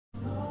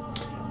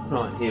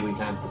Right, here we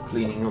have the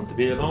cleaning of the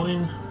beer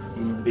line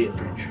in the beer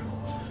fridge.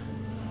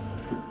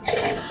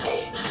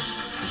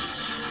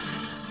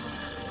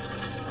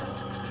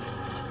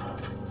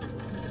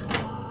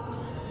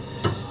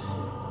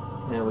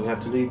 Now we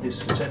have to leave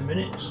this for 10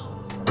 minutes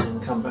and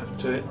then come back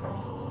to it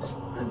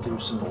and do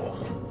some more.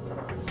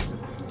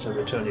 So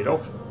we turn it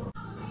off.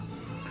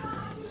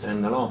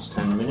 And the last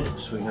 10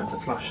 minutes we have to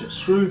flush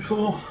this through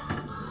for.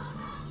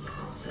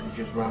 So you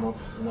just run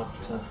off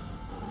enough to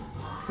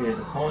clear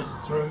the pipe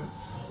through.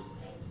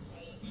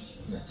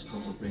 That's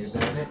probably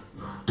about it.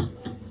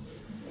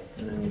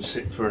 And then you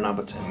sit for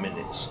another 10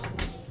 minutes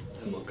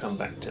and we'll come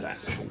back to that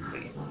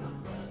shortly.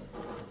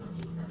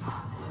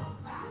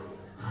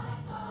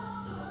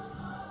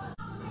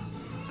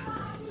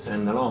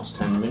 And the last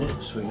 10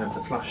 minutes we have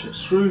to flush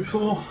this through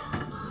for.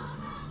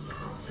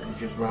 So you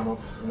just run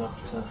off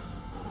enough to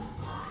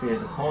clear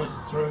the pipe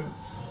through.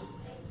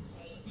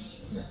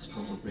 That's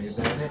probably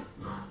about it.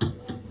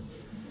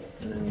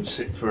 And then you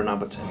sit for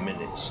another 10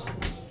 minutes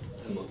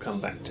and we'll come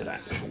back to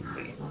that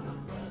shortly.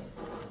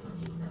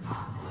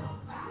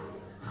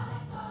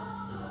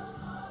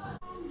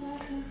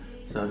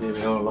 So here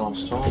we are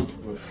last time.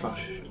 We've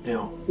flushed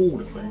out all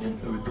the cleaning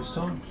fluid this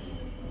time,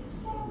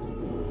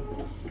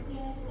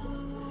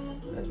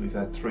 as we've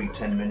had 3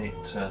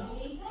 10-minute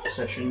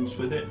sessions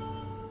with it.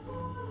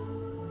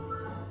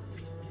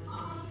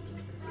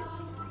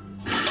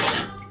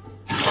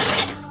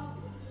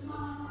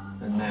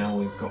 And now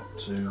we've got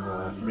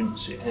to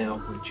rinse it out,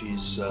 which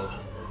is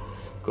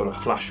got to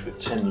flush with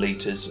 10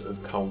 litres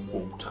of cold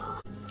water.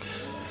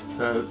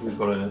 So we've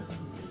got to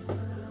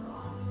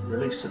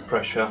release the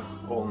pressure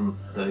on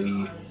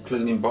the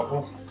cleaning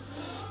bottle.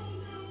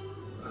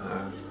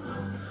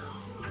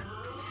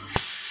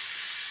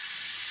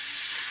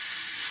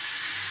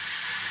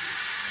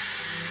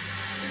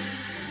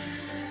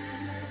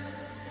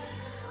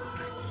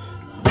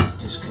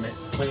 Disconnect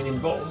the cleaning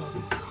bottle.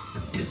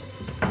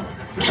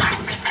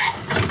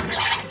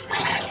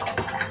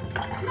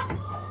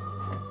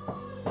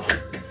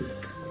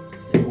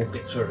 It all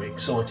gets very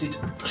excited.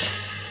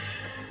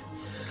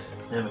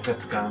 Now we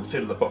have to go and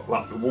fill the bottle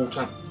up with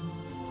water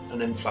and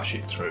then flush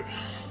it through.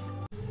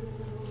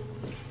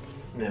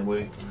 Now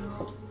we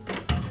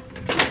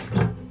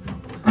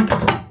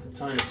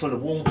container full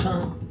of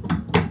water,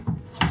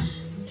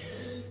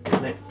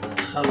 connect the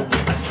hose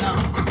back up,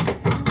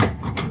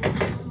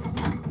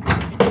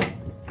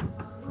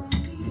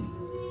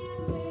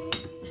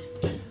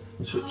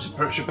 switch the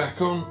pressure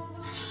back on.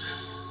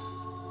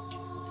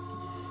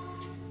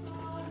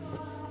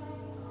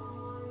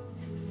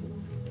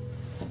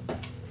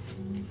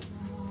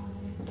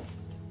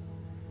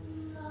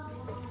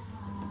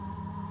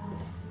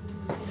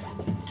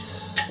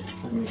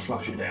 And we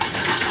flush it out.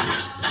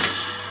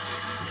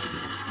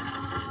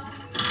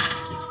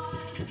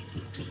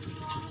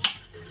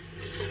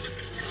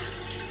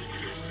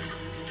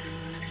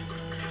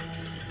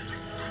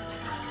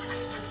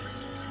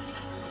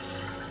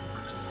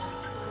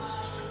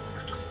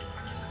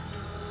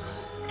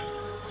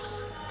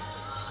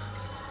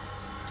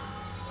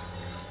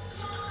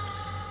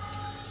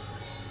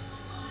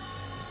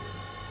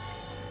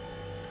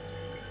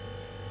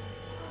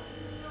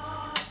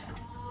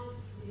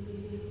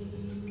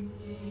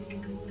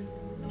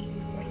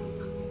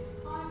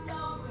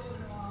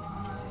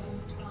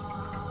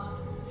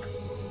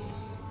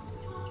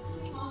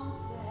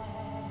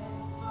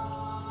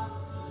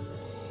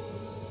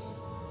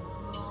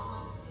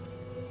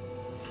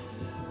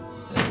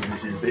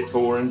 This is a bit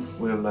boring,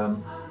 we'll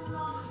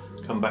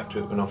come back to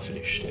it when I've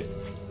finished it.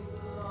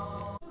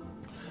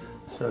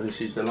 So this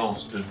is the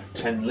last of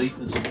 10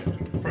 litres of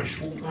fresh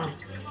water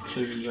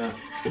to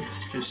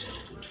just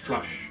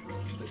flush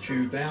the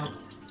tube out.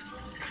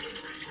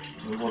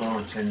 And what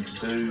I tend to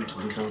do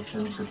is I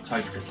tend to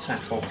take the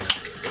tap off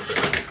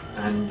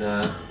and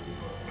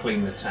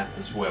clean the tap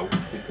as well,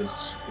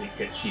 because it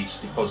gets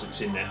yeast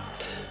deposits in there.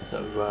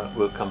 So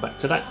we'll come back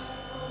to that.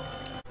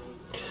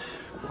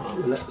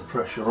 We'll let the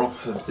pressure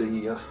off of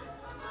the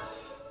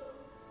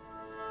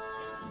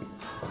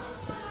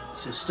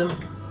system.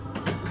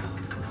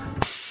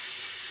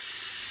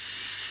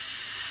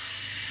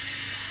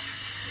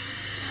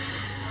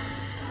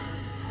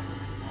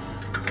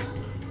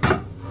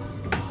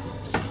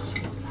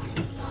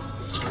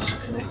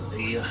 Disconnect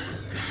the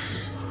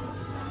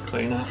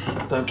cleaner.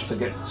 Don't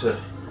forget to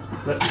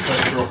let the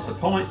pressure off the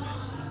pipe,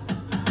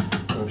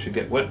 or it should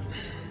get wet.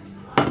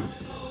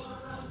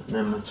 And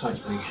then we'll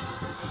take the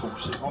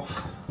faucet off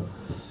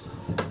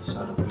so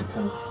that we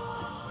can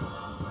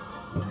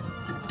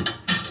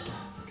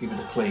give it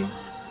a clean.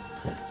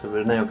 So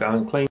we'll now go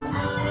and clean.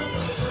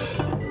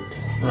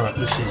 Right,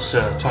 this is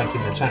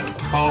taking the tap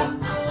apart,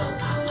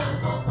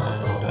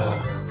 and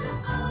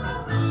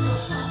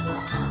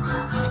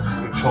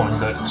we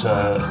find that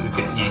we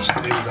get yeast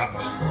build up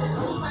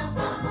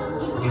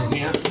in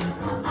here.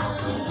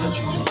 As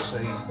you can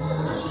see,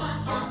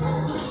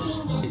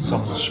 it's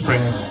on the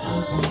spring.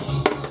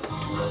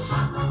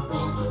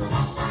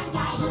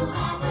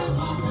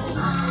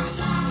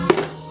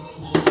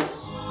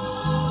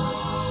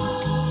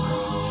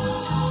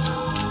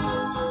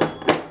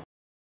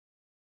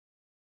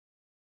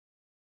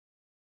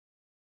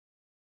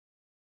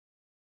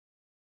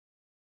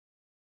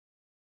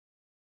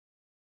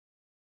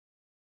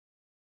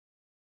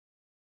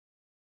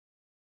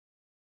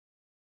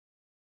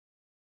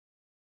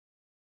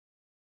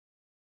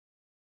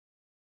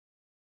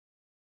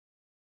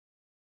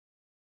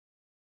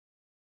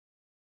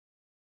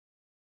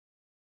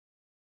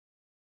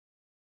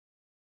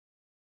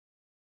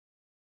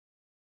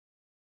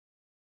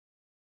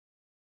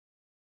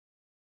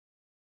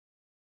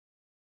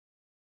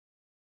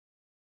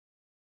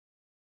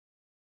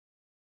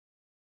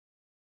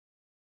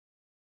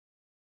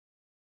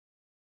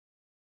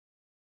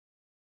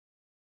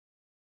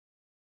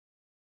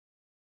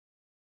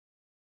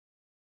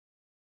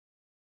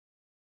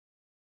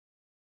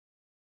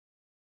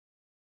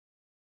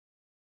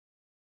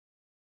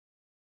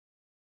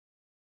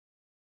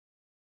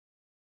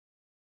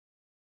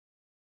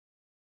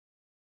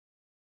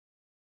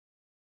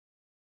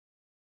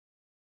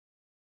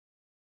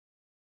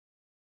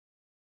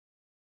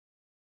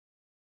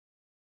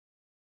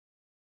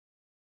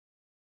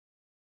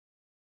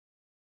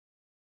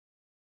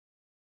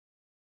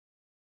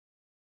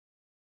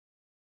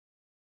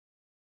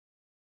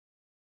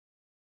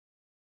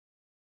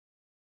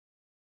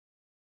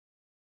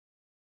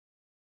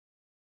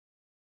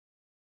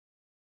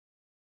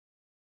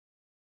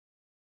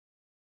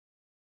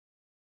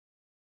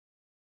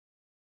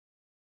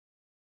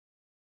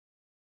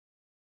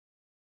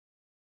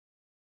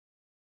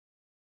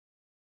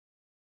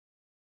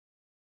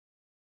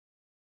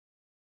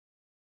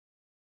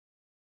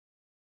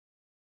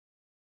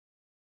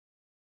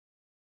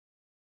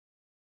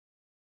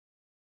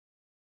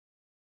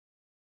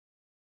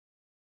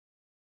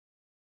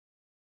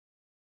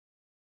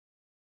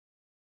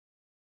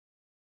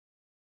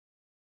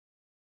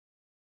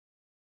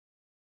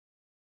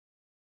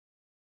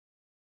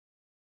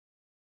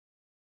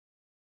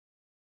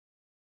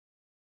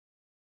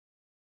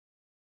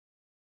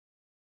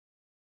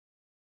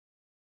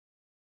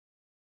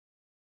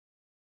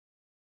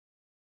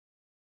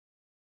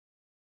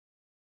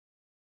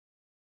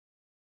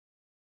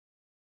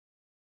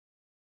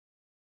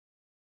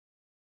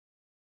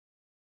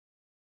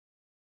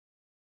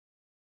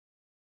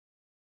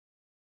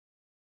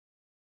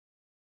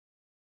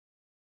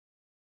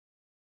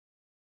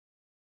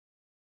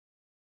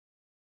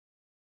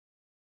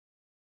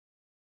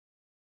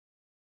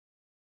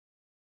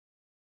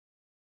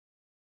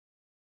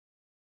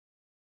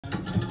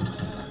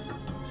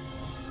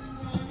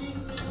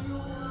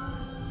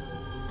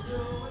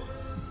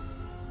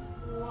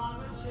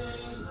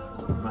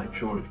 make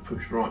sure it's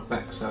pushed right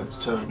back so it's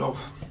turned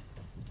off.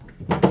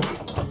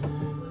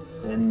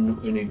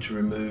 Then we need to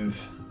remove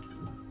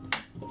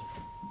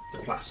the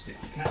plastic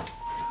cap.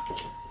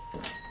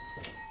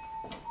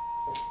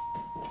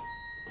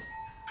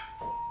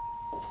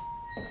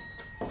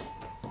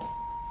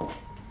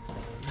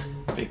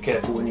 Be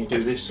careful when you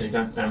do this so you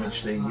don't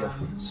damage the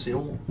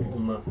seal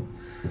on the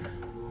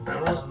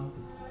barrel.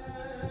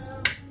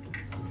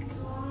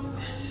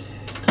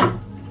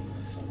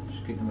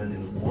 Just give them a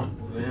little wipe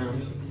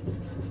around.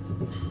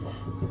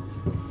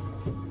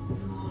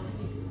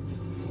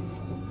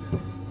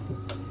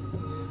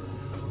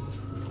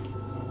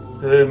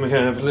 We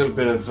have a little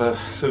bit of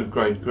food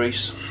grade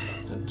grease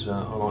that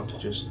I like to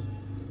just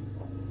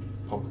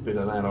pop a bit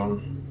of that on.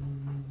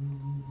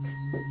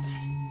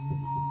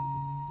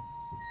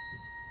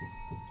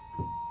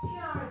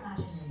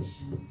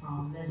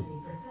 From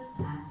Leslie Brickers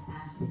and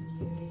Anthony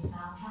Newley's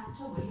soundtrack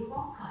to Willy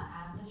Wonka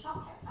and the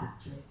Chocolate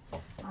Factory, a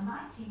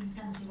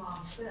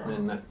 1971 film.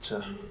 Then that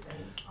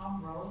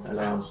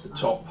allows the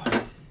top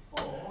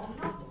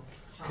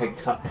keg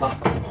cutler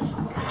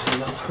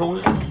to call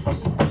it.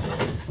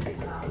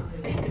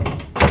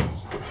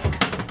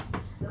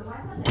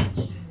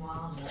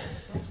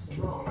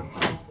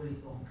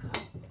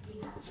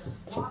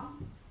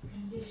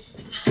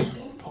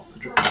 Pop the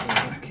drop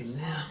back in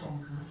there.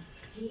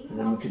 And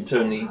then we can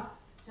turn the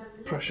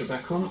pressure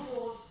back on,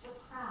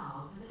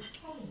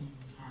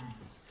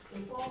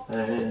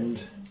 and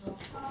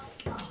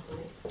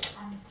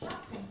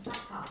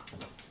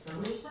the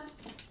reason?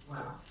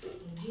 Well,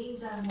 in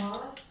Gene's own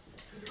words,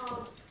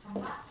 because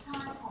from that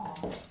time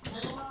on,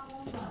 everyone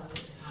will know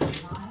that I'm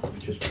lying.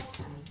 Just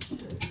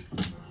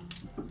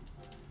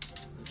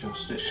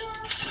adjust it.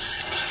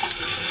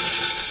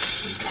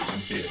 We've got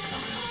some beer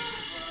coming out.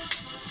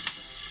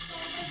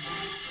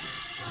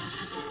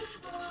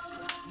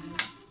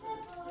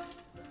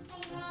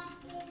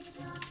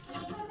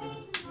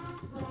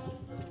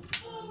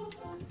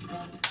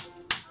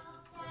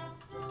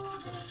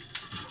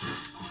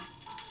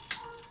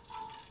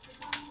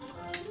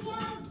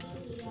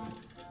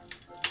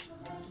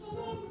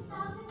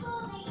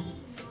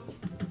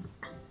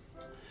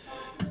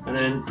 And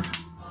then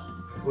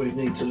we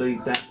need to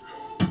leave that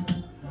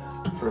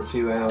for a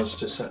few hours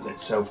to settle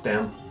itself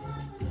down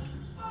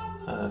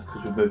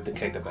because we moved the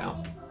keg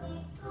about,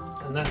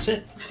 and that's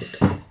it.